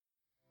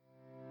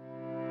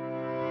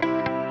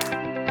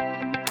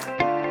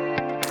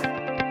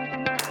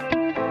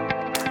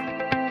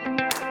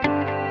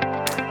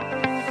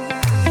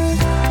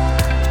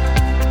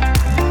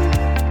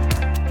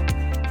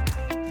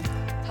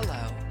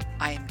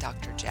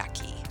Dr.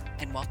 Jackie,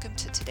 and welcome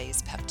to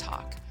today's Pep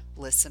Talk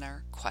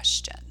Listener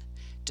Question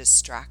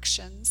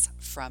Distractions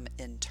from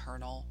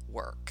Internal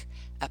Work,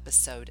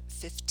 episode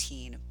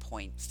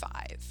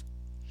 15.5.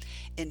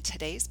 In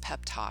today's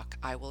Pep Talk,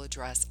 I will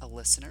address a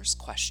listener's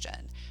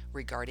question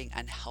regarding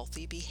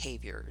unhealthy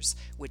behaviors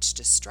which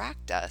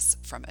distract us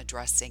from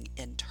addressing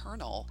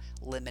internal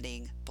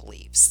limiting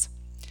beliefs.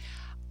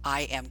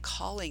 I am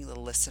calling the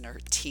listener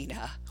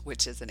Tina,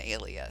 which is an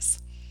alias.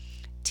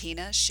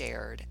 Tina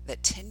shared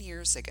that 10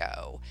 years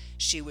ago,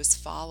 she was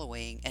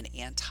following an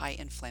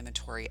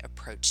anti-inflammatory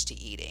approach to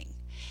eating.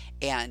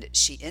 And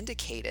she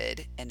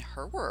indicated, in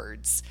her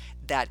words,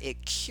 that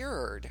it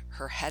cured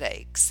her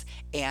headaches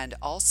and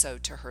also,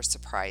 to her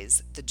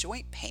surprise, the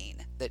joint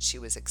pain that she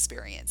was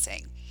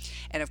experiencing.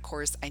 And of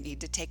course, I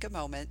need to take a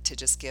moment to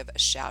just give a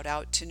shout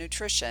out to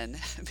nutrition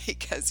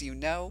because you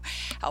know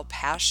how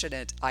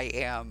passionate I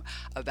am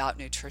about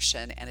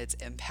nutrition and its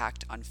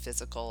impact on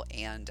physical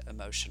and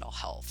emotional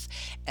health.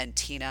 And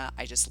Tina,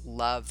 I just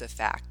love the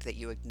fact that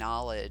you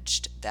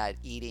acknowledged that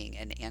eating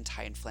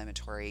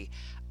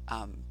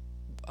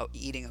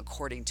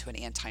according to an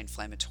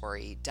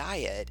anti-inflammatory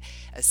diet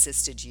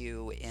assisted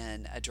you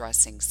in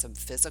addressing some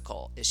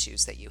physical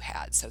issues that you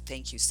had. So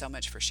thank you so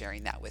much for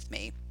sharing that with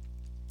me.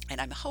 And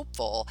I'm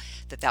hopeful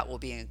that that will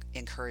be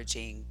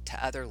encouraging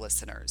to other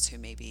listeners who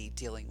may be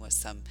dealing with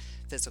some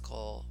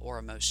physical or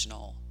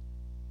emotional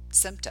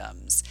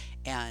symptoms.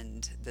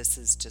 And this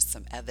is just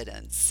some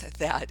evidence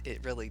that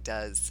it really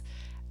does,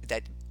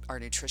 that our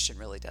nutrition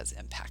really does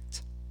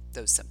impact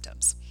those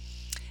symptoms.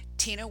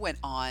 Tina went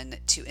on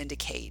to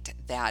indicate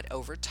that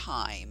over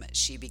time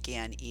she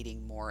began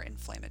eating more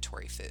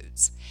inflammatory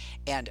foods.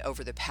 And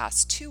over the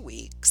past 2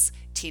 weeks,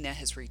 Tina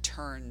has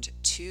returned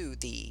to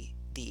the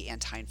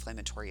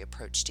anti-inflammatory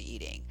approach to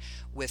eating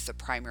with the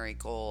primary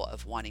goal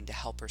of wanting to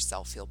help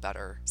herself feel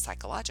better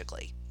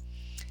psychologically.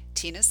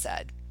 Tina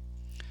said,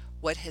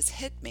 "What has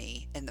hit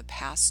me in the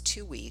past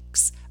 2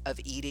 weeks of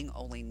eating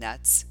only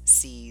nuts,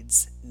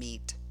 seeds,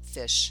 meat,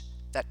 fish,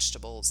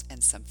 vegetables,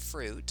 and some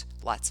fruit,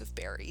 lots of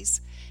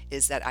berries,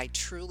 is that I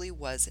truly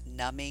was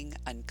numbing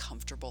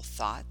uncomfortable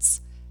thoughts,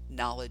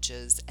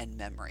 knowledges, and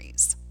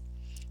memories.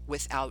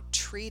 Without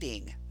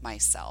treating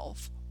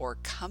myself or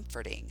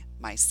comforting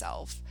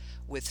myself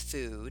with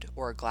food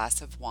or a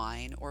glass of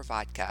wine or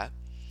vodka,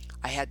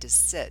 I had to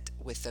sit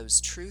with those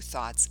true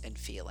thoughts and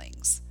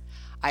feelings.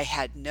 I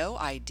had no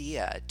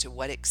idea to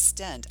what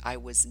extent I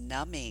was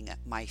numbing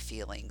my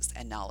feelings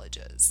and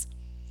knowledges.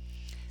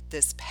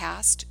 This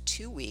past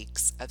 2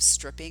 weeks of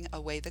stripping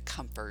away the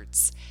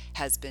comforts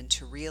has been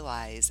to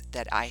realize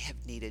that I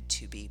have needed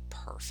to be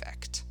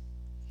perfect.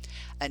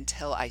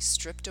 Until I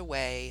stripped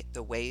away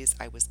the ways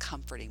I was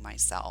comforting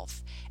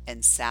myself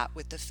and sat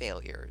with the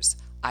failures,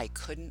 I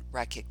couldn't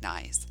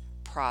recognize,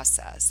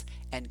 process,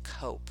 and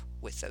cope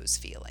with those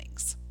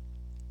feelings."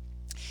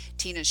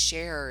 Tina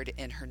shared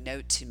in her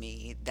note to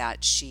me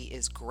that she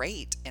is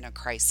great in a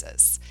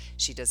crisis.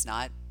 She does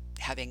not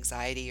have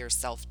anxiety or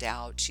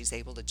self-doubt. She's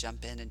able to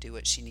jump in and do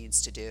what she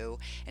needs to do.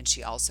 And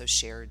she also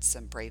shared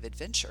some brave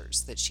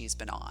adventures that she's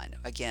been on,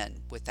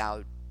 again,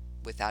 without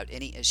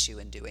any issue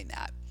in doing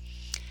that.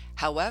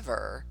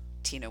 However,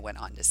 Tina went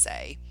on to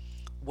say,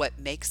 "What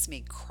makes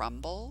me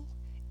crumble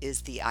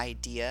is the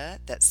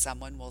idea that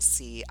someone will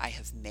see I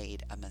have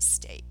made a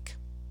mistake."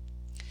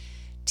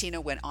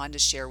 Tina went on to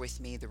share with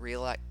me the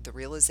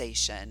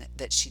realization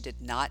that she did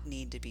not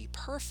need to be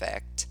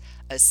perfect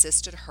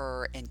assisted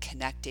her in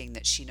connecting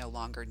that she no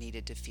longer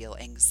needed to feel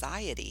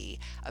anxiety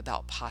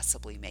about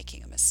possibly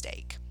making a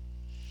mistake.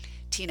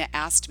 Tina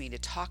asked me to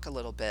talk a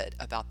little bit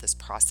about this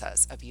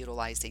process of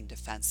utilizing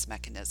defense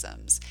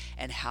mechanisms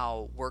and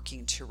how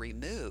working to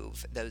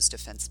remove those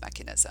defense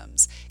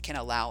mechanisms can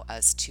allow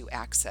us to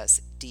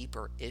access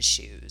deeper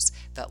issues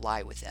that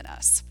lie within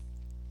us.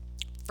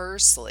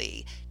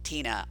 Firstly,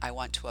 Tina, I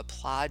want to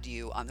applaud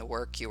you on the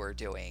work you are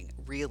doing,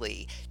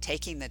 really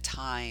taking the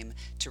time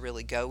to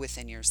really go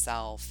within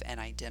yourself and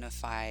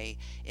identify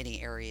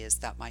any areas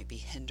that might be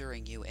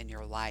hindering you in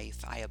your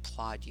life. I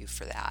applaud you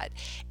for that.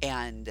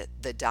 And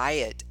the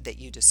diet that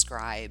you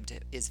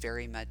described is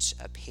very much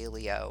a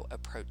paleo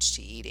approach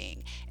to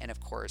eating. And of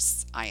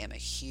course, I am a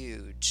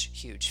huge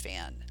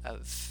fan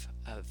of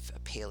a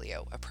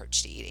paleo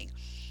approach to eating.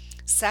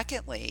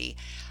 Secondly,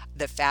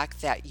 the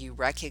fact that you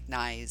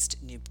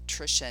recognized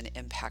nutrition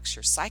impacts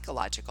your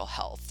psychological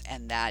health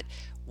and that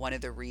one of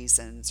the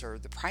reasons or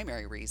the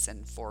primary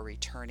reason for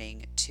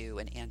returning to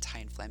an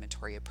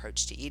anti-inflammatory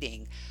approach to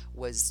eating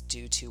was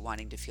due to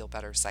wanting to feel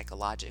better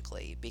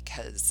psychologically,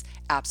 because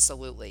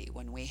absolutely,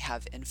 when we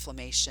have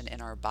inflammation in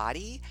our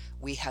body,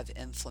 we have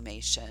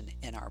inflammation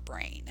in our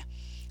brain.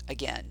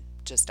 Again,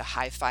 just a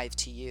high five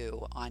to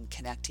you on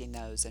connecting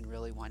those and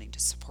really wanting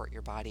to support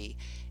your body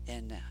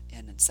in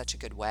such a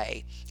good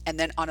way. And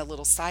then on a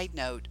little side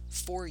note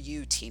for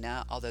you,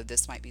 Tina, although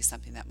this might be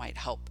something that might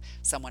help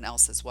someone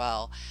else as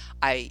well,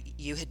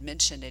 you had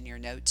mentioned in your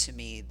note to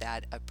me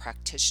that a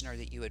practitioner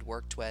that you had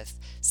worked with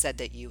said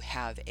that you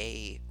have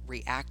a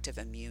reactive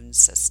immune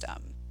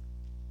system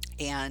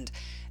and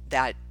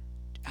that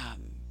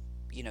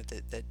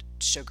the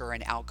sugar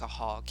and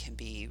alcohol can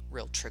be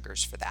real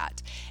triggers for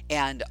that.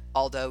 And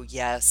although,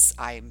 yes,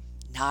 I'm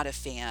not a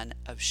fan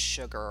of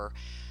sugar,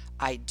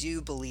 I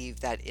do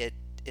believe that it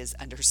is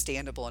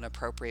understandable and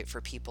appropriate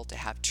for people to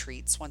have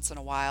treats once in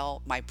a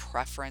while. My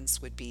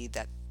preference would be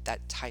that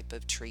that type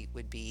of treat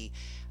would be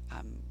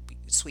um,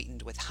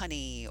 sweetened with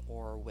honey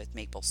or with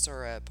maple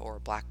syrup or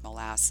black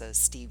molasses,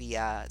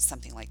 stevia,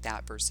 something like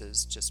that,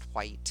 versus just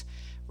white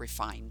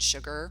refined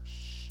sugar.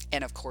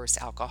 And of course,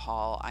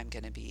 alcohol, I'm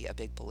going to be a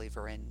big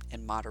believer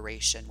in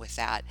moderation with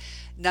that.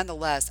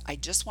 Nonetheless, I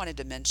just wanted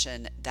to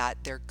mention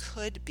that there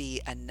could be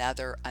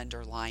another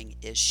underlying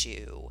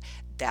issue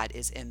that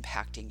is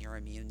impacting your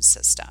immune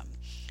system.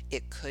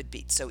 It could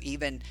be. So,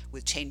 even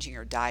with changing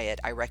your diet,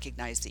 I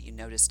recognize that you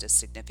noticed a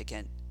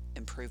significant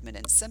improvement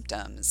in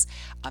symptoms.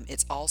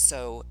 It's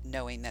also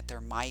knowing that there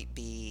might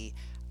be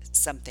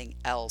something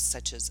else,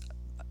 such as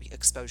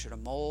exposure to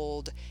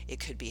mold, it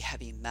could be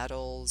heavy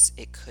metals,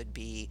 it could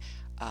be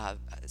uh,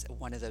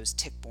 one of those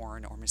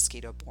tick-borne or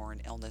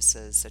mosquito-borne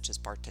illnesses such as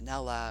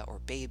Bartonella or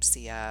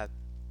Babesia.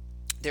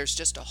 There's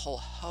just a whole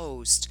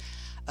host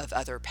of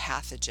other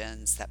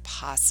pathogens that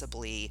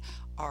possibly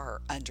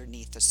are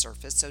underneath the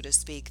surface, so to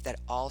speak, that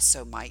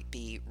also might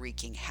be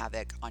wreaking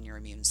havoc on your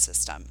immune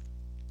system.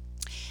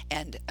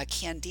 And a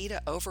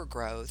candida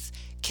overgrowth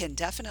can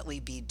definitely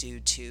be due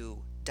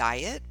to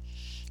diet.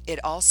 It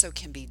also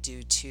can be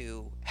due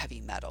to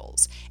heavy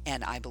metals.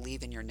 And I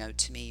believe in your note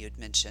to me, you'd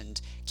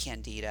mentioned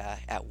candida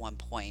at one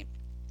point.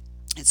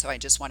 And so I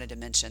just wanted to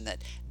mention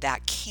that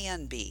that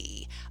can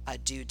be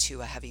due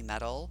to a heavy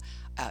metal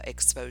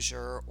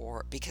exposure,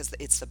 or because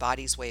it's the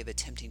body's way of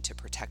attempting to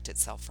protect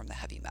itself from the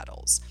heavy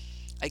metals.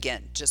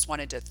 Again, just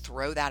wanted to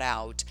throw that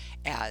out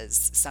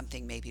as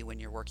something maybe when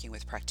you're working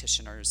with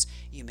practitioners,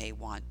 you may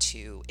want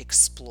to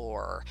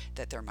explore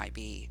that there might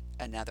be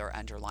another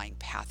underlying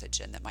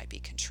pathogen that might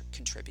be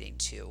contributing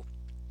to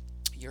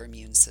your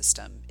immune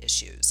system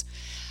issues.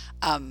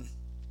 Um,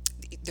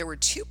 there were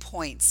 2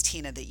 points,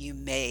 Tina, that you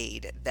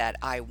made that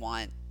I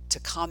want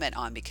to comment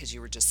on because you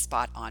were just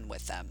spot on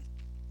with them.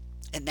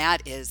 And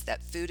that is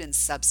that food and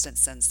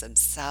substances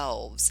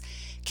themselves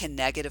can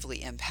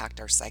negatively impact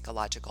our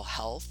psychological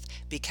health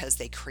because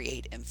they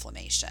create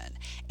inflammation.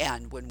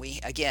 And when we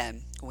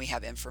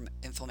have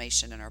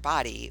inflammation in our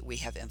body, we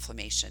have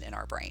inflammation in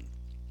our brain.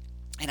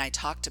 And I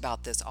talked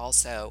about this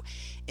also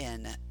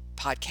in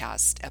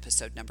podcast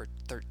episode number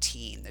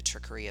 13, The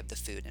Trickery of the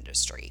Food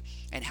Industry,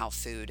 and how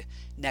food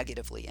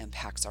negatively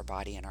impacts our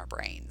body and our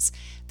brains.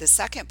 The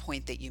second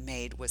point that you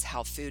made was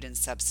how food and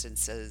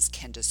substances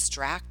can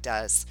distract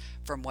us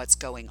from what's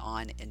going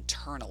on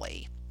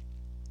internally.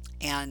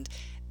 And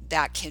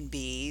that can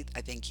be,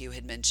 I think you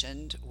had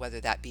mentioned, whether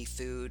that be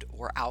food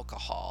or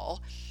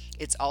alcohol.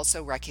 It's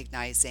also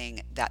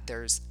recognizing that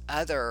there's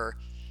other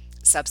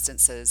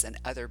substances and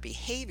other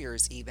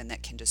behaviors even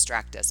that can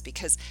distract us,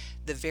 because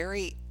the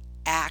very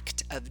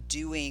act of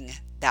doing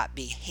that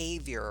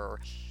behavior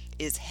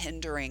is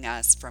hindering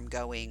us from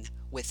going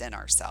within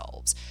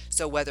ourselves.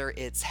 So whether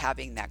it's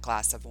having that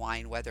glass of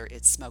wine, whether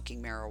it's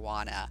smoking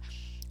marijuana,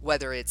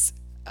 whether it's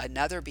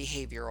another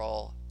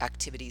behavioral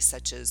activity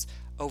such as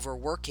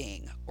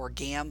overworking or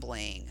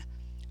gambling,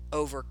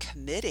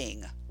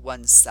 overcommitting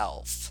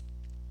oneself,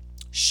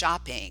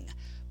 shopping,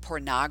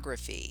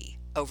 pornography,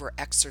 over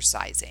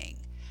exercising,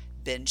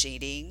 binge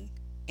eating,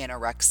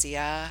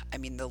 anorexia. I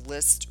mean, the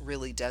list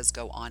really does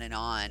go on and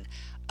on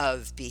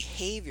of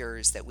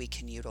behaviors that we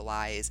can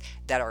utilize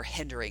that are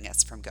hindering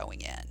us from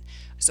going in.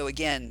 So,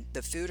 again,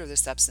 the food or the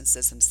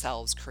substances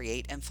themselves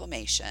create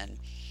inflammation,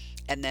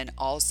 and then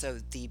also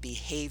the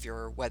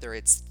behavior, whether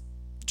it's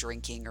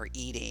drinking or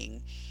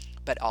eating,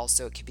 but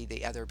also it could be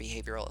the other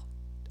behaviors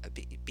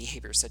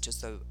such as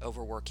the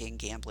overworking,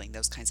 gambling,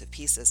 those kinds of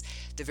pieces.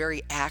 The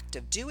very act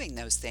of doing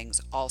those things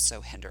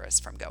also hinder us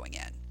from going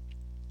in.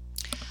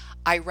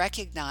 I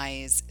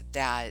recognize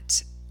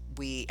that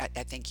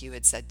I think you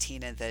had said,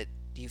 Tina, that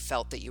you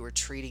felt that you were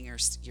treating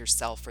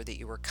yourself, or that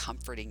you were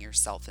comforting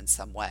yourself in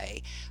some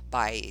way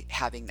by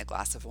having the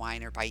glass of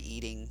wine or by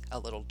eating a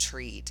little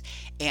treat.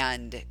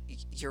 And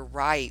you're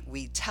right,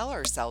 we tell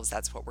ourselves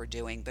that's what we're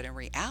doing, but in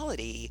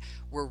reality,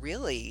 we're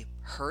really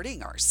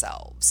hurting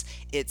ourselves.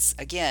 It's,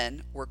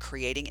 again, we're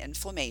creating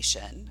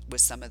inflammation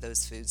with some of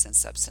those foods and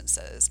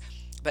substances,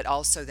 but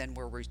also then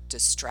we're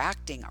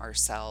distracting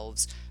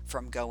ourselves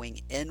from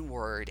going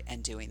inward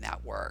and doing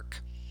that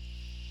work.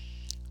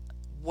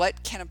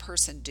 What can a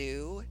person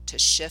do to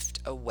shift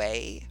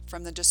away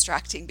from the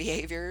distracting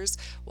behaviors?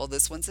 Well,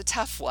 this one's a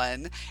tough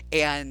one.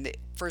 And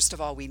first of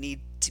all, we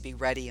need to be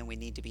ready and we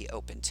need to be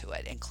open to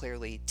it. And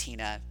clearly,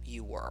 Tina,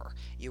 you were.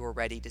 You were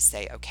ready to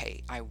say,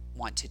 okay, I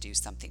want to do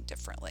something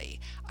differently.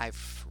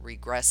 I've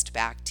regressed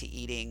back to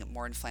eating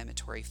more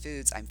inflammatory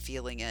foods. I'm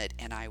feeling it,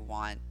 and I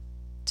want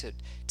to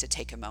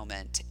take a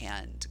moment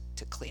and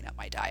to clean up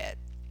my diet,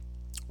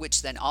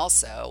 which then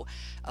also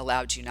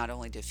allowed you not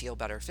only to feel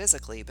better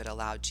physically, but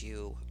allowed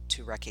you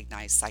to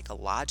recognize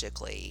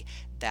psychologically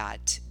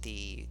that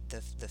the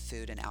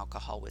food and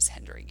alcohol was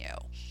hindering you.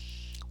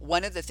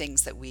 One of the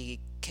things that we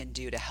can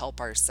do to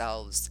help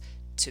ourselves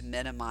to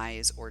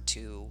minimize or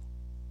to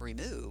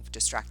remove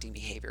distracting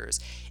behaviors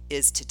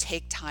is to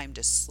take time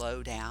to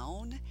slow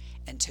down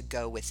and to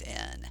go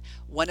within.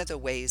 One of the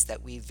ways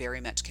that we very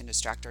much can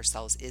distract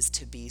ourselves is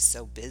to be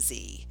so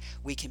busy.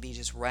 We can be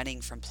just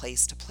running from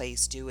place to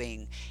place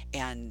doing,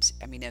 and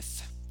I mean,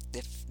 if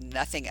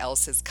nothing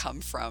else has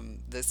come from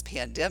this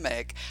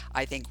pandemic,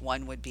 I think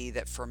one would be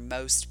that for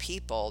most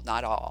people,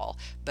 not all,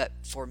 but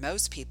for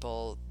most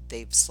people,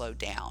 they've slowed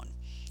down.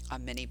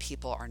 Many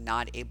people are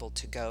not able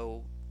to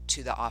go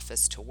to the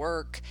office to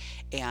work,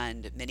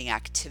 and many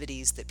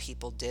activities that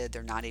people did,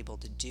 they're not able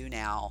to do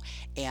now.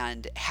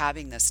 And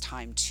having this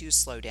time to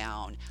slow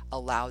down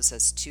allows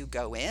us to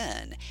go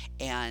in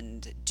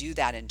and do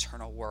that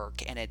internal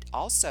work. And it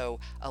also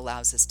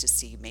allows us to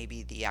see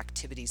maybe the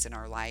activities in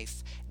our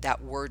life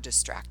that were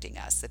distracting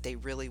us, that they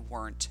really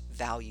weren't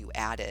value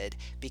added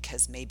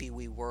because maybe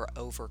we were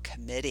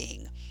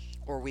overcommitting,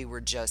 or we were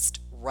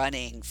just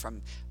running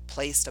from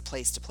place to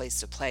place to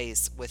place to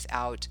place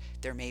without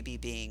there maybe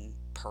being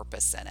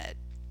purpose in it.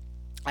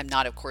 I'm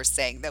not, of course,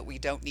 saying that we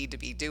don't need to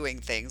be doing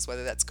things,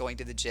 whether that's going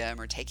to the gym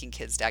or taking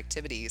kids to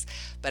activities,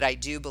 but I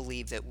do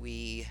believe that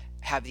we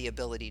have the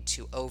ability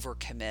to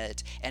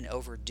overcommit and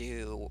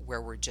overdo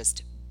where we're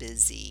just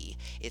busy.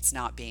 It's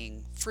not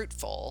being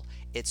fruitful,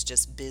 it's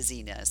just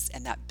busyness,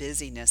 and that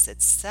busyness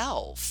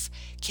itself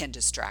can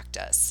distract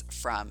us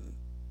from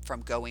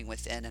going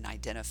within and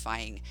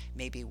identifying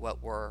maybe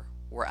what we're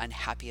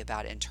unhappy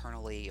about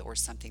internally, or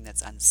something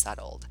that's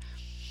unsettled.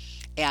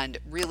 And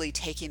really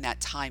taking that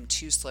time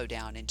to slow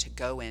down and to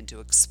go in to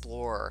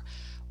explore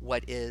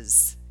what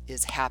is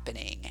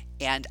happening.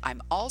 And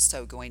I'm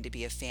also going to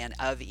be a fan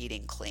of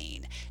eating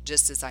clean.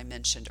 Just as I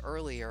mentioned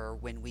earlier,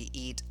 when we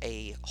eat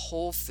a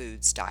whole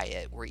foods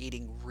diet, we're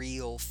eating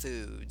real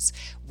foods,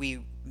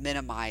 we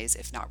minimize,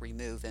 if not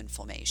remove,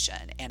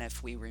 inflammation. And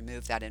if we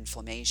remove that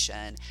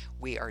inflammation,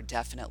 we are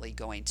definitely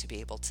going to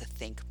be able to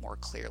think more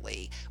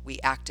clearly. We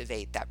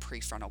activate that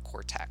prefrontal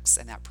cortex,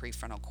 and that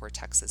prefrontal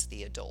cortex is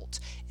the adult.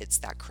 It's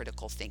that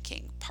critical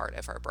thinking part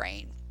of our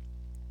brain.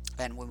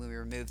 And when we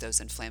remove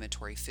those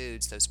inflammatory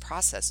foods, those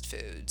processed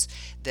foods,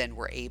 then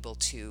we're able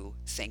to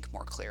think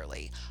more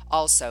clearly.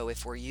 Also,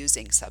 if we're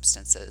using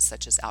substances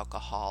such as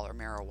alcohol or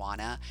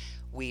marijuana,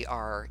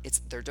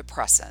 they're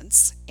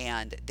depressants,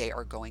 and they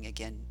are going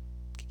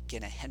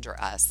to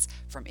hinder us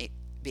from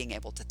being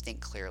able to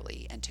think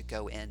clearly and to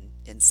go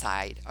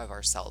inside of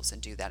ourselves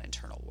and do that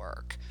internal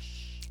work.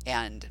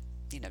 And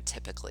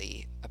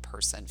typically a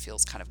person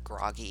feels kind of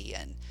groggy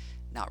and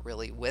not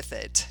really with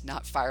it,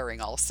 not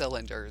firing all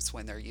cylinders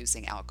when they're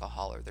using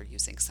alcohol or they're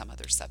using some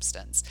other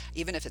substance.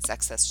 Even if it's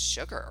excess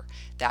sugar,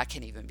 that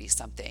can even be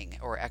something,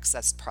 or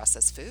excess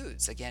processed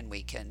foods. Again,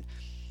 we can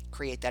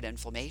create that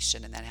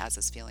inflammation, and that has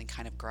us feeling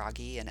kind of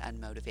groggy and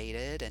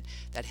unmotivated, and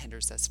that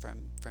hinders us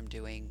from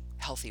doing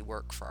healthy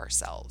work for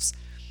ourselves.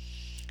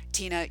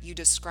 Tina, you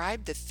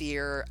described the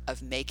fear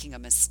of making a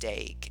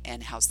mistake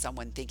and how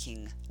someone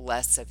thinking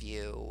less of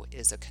you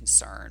is a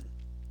concern.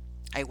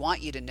 I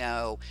want you to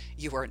know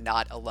you are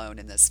not alone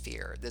in this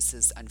fear. This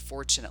is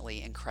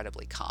unfortunately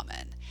incredibly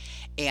common.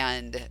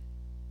 And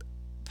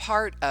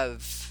part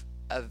of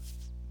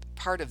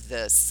part of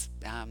this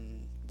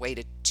way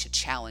to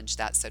challenge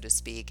that, so to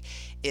speak,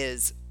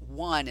 is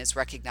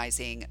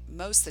recognizing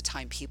most of the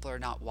time people are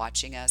not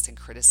watching us and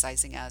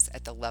criticizing us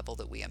at the level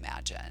that we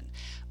imagine.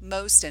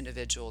 Most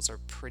individuals are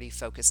pretty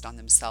focused on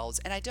themselves,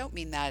 and I don't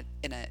mean that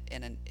in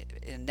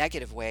a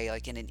negative way,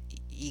 like in an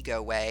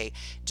ego way.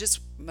 Just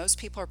most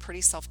people are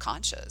pretty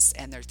self-conscious,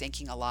 and they're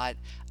thinking a lot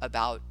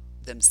about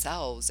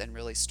themselves and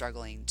really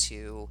struggling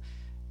to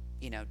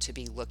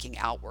be looking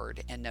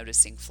outward and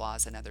noticing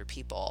flaws in other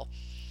people.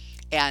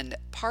 And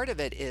part of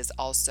it is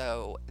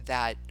also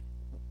that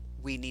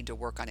we need to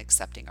work on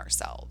accepting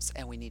ourselves,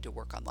 and we need to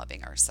work on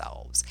loving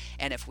ourselves.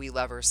 And if we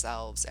love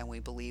ourselves and we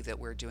believe that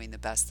we're doing the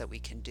best that we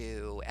can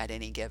do at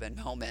any given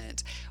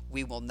moment,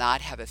 we will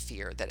not have a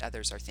fear that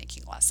others are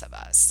thinking less of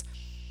us.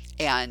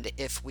 And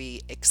if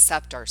we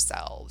accept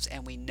ourselves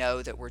and we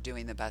know that we're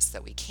doing the best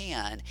that we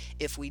can,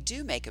 if we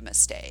do make a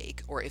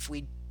mistake, or if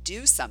we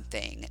do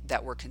something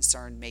that we're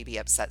concerned maybe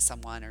upset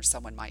someone or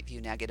someone might view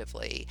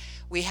negatively,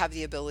 we have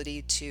the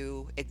ability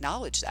to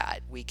acknowledge that.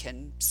 We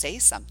can say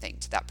something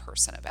to that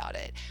person about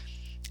it.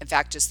 In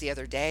fact, just the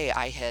other day,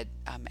 I had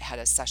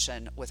a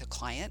session with a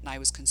client, and I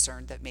was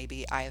concerned that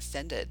maybe I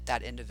offended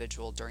that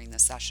individual during the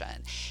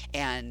session.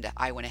 And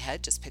I went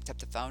ahead, just picked up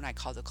the phone, I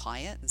called the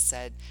client and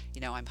said,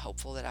 I'm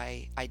hopeful that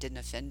I didn't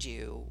offend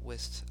you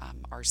with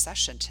our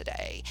session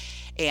today.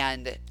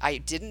 And I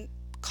didn't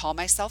call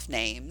myself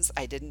names.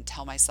 I didn't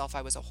tell myself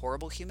I was a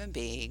horrible human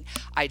being.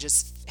 I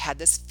just had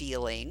this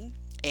feeling,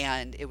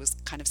 and it was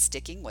kind of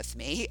sticking with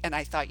me. And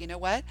I thought, you know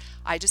what?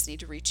 I just need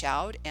to reach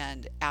out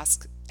and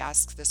ask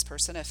this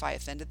person if I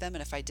offended them.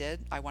 And if I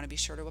did, I want to be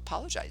sure to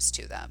apologize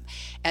to them.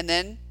 And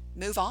then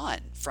move on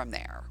from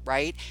there,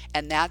 right?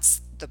 And that's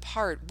the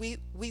part. We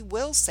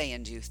will say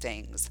and do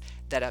things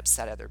that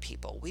upset other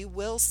people. We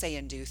will say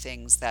and do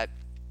things that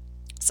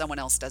someone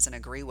else doesn't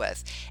agree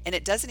with. And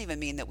it doesn't even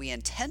mean that we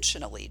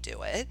intentionally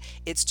do it.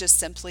 It's just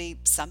simply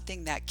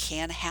something that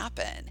can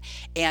happen.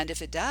 And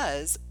if it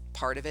does,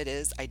 part of it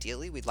is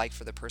ideally we'd like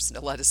for the person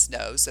to let us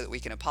know so that we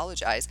can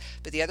apologize.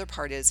 But the other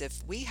part is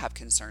if we have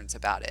concerns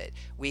about it,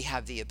 we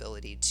have the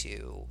ability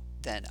to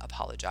then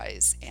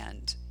apologize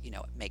and,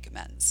 make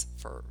amends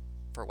for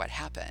what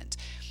happened.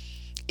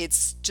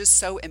 It's just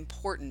so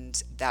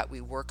important that we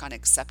work on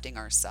accepting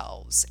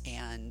ourselves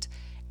and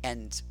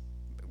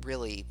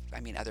really,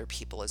 I mean, other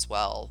people as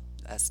well.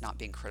 That's not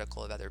being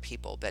critical of other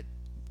people, but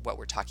what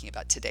we're talking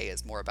about today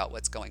is more about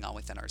what's going on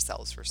within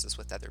ourselves versus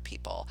with other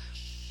people.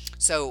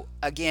 So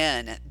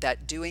again,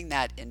 that doing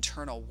that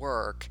internal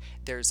work,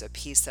 there's a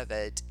piece of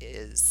it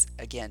is,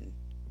 again,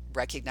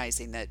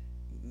 recognizing that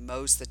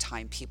most of the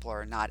time people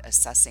are not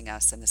assessing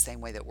us in the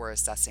same way that we're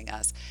assessing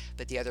us.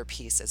 But the other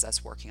piece is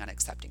us working on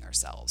accepting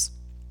ourselves,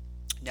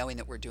 knowing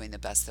that we're doing the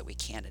best that we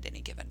can at any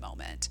given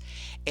moment.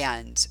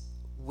 And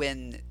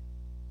when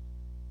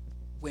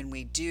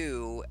we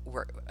do,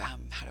 how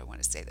do I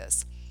want to say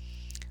this?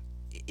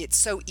 It's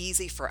so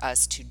easy for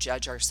us to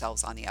judge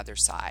ourselves on the other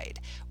side.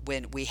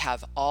 When we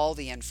have all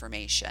the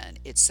information,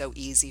 it's so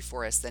easy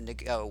for us then to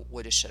go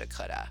woulda, shoulda,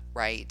 coulda,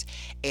 right?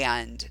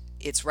 And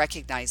it's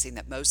recognizing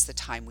that most of the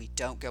time we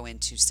don't go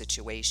into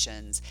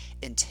situations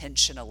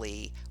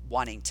intentionally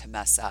wanting to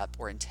mess up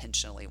or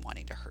intentionally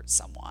wanting to hurt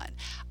someone.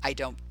 I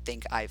don't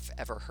think I've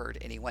ever heard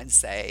anyone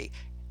say,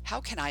 how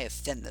can I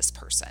offend this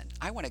person?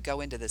 I want to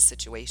go into this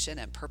situation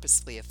and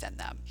purposefully offend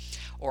them.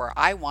 Or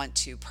I want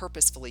to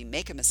purposefully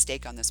make a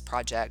mistake on this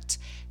project.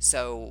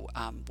 So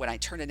when I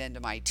turn it into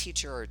my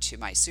teacher or to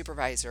my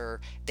supervisor,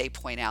 they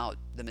point out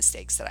the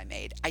mistakes that I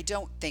made. I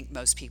don't think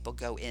most people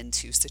go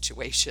into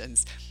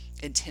situations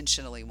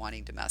intentionally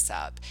wanting to mess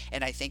up.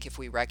 And I think if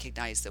we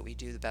recognize that we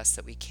do the best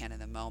that we can in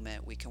the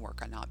moment, we can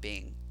work on not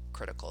being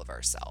critical of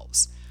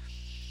ourselves.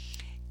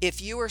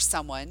 If you are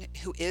someone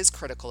who is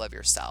critical of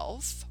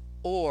yourself,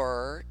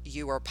 or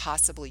you are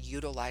possibly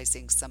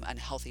utilizing some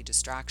unhealthy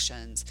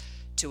distractions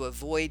to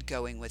avoid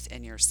going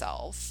within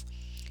yourself,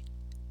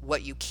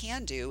 what you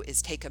can do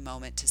is take a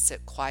moment to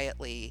sit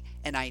quietly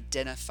and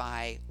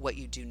identify what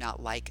you do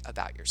not like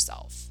about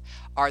yourself.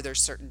 Are there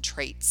certain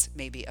traits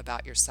maybe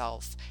about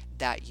yourself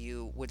that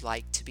you would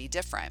like to be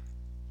different?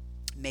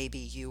 Maybe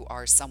you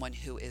are someone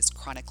who is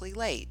chronically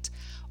late,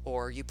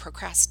 or you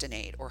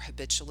procrastinate or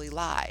habitually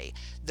lie.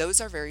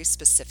 Those are very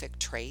specific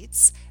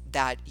traits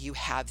that you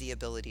have the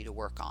ability to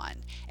work on.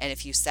 And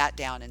if you sat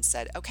down and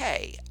said,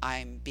 okay,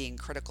 I'm being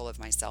critical of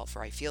myself,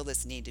 or I feel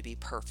this need to be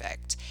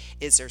perfect,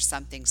 is there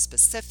something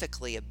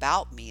specifically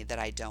about me that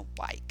I don't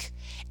like?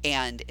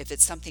 And if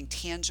it's something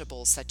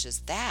tangible such as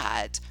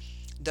that,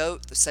 though,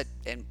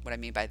 and what I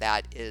mean by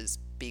that is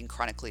being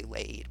chronically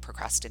late,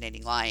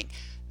 procrastinating, lying,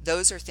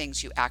 those are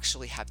things you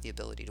actually have the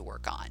ability to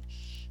work on.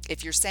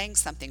 If you're saying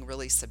something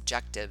really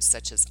subjective,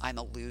 such as I'm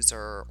a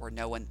loser or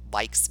no one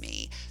likes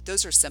me,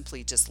 those are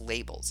simply just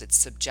labels. It's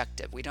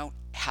subjective. We don't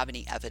have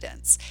any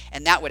evidence.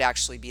 And that would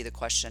actually be the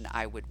question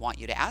I would want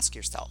you to ask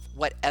yourself.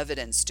 What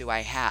evidence do I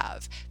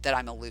have that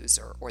I'm a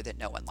loser or that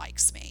no one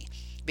likes me?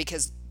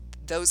 Because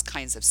those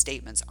kinds of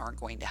statements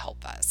aren't going to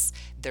help us.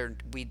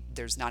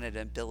 There's not an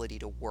ability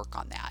to work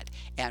on that.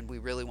 And we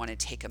really want to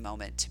take a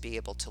moment to be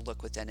able to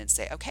look within and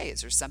say, okay,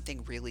 is there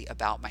something really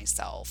about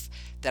myself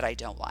that I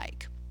don't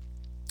like?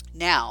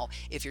 Now,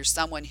 if you're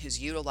someone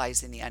who's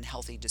utilizing the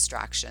unhealthy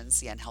distractions,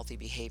 the unhealthy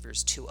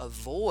behaviors to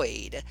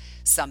avoid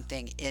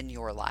something in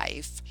your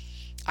life,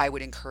 I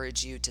would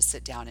encourage you to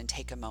sit down and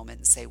take a moment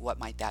and say, what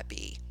might that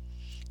be?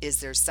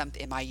 Is there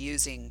something, am I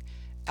using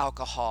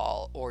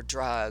alcohol or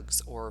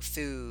drugs or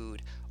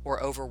food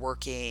or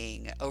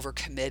overworking,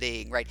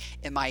 overcommitting, right?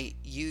 Am I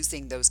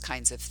using those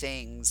kinds of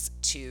things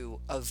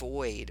to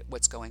avoid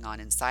what's going on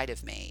inside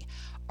of me?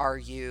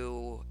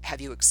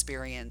 Have you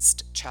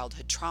experienced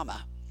childhood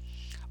trauma?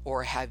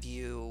 Or have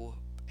you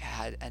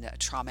had a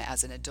trauma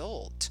as an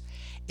adult?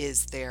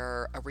 Is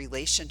there a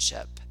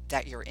relationship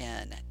that you're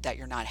in that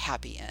you're not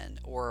happy in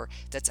or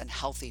that's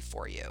unhealthy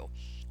for you?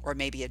 Or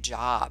maybe a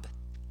job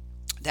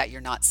that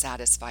you're not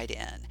satisfied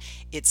in?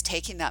 It's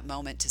taking that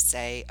moment to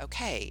say,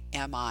 okay,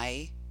 am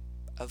I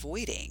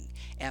avoiding?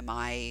 Am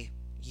I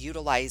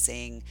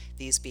utilizing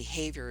these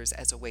behaviors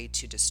as a way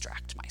to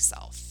distract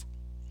myself?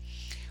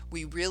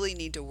 We really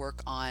need to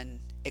work on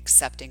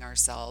accepting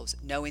ourselves,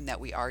 knowing that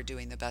we are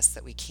doing the best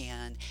that we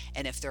can.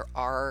 And if there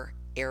are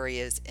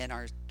areas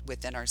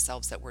within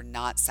ourselves that we're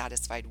not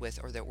satisfied with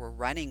or that we're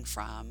running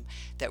from,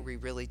 that we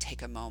really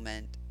take a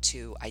moment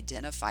to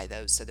identify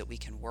those so that we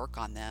can work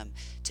on them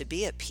to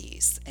be at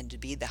peace and to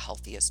be the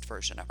healthiest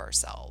version of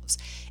ourselves.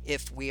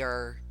 If we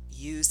are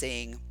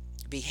using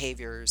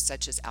behaviors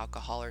such as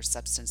alcohol or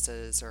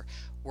substances or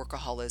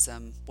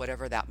workaholism,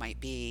 whatever that might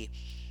be,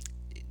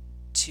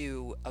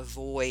 to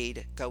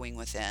avoid going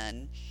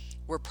within,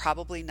 we're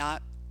probably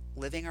not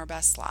living our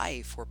best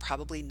life. We're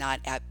probably not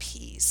at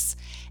peace.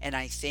 And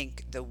I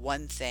think the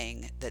one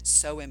thing that's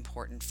so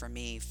important for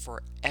me,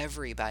 for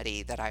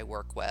everybody that I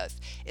work with,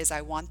 is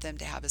I want them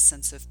to have a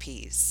sense of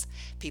peace.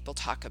 People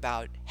talk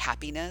about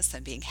happiness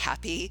and being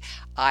happy.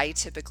 I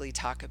typically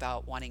talk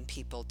about wanting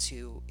people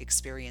to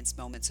experience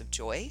moments of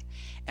joy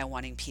and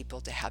wanting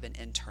people to have an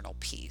internal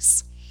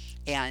peace.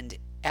 And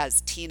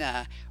as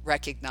Tina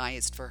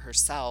recognized for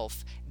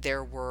herself,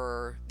 there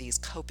were these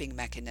coping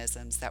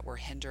mechanisms that were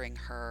hindering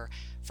her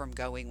from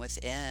going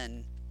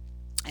within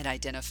and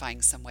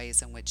identifying some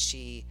ways in which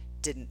she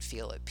didn't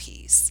feel at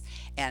peace.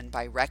 And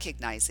by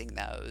recognizing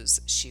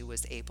those, she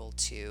was able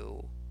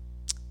to,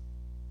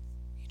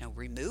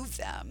 remove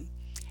them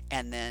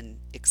and then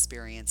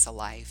experience a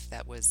life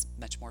that was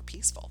much more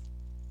peaceful.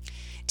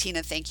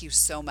 Tina, thank you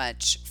so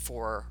much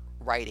for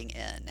writing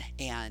in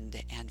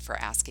and for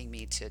asking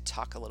me to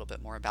talk a little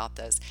bit more about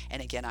this.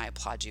 And again, I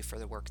applaud you for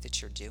the work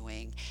that you're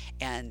doing.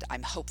 And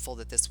I'm hopeful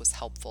that this was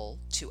helpful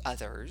to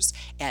others.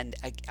 And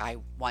I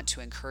want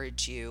to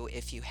encourage you,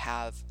 if you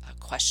have a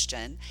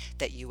question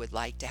that you would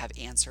like to have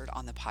answered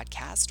on the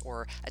podcast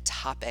or a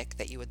topic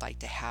that you would like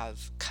to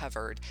have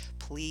covered,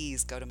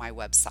 please go to my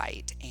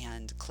website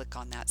and click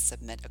on that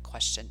Submit a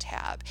Question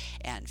tab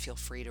and feel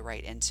free to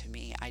write into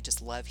me. I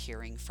just love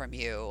hearing from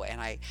you,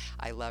 and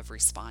I love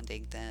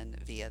responding then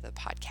via the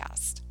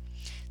podcast.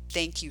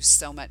 Thank you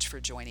so much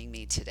for joining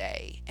me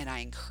today, and I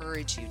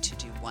encourage you to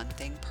do one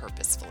thing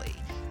purposefully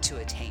to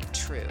attain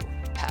true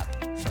PEP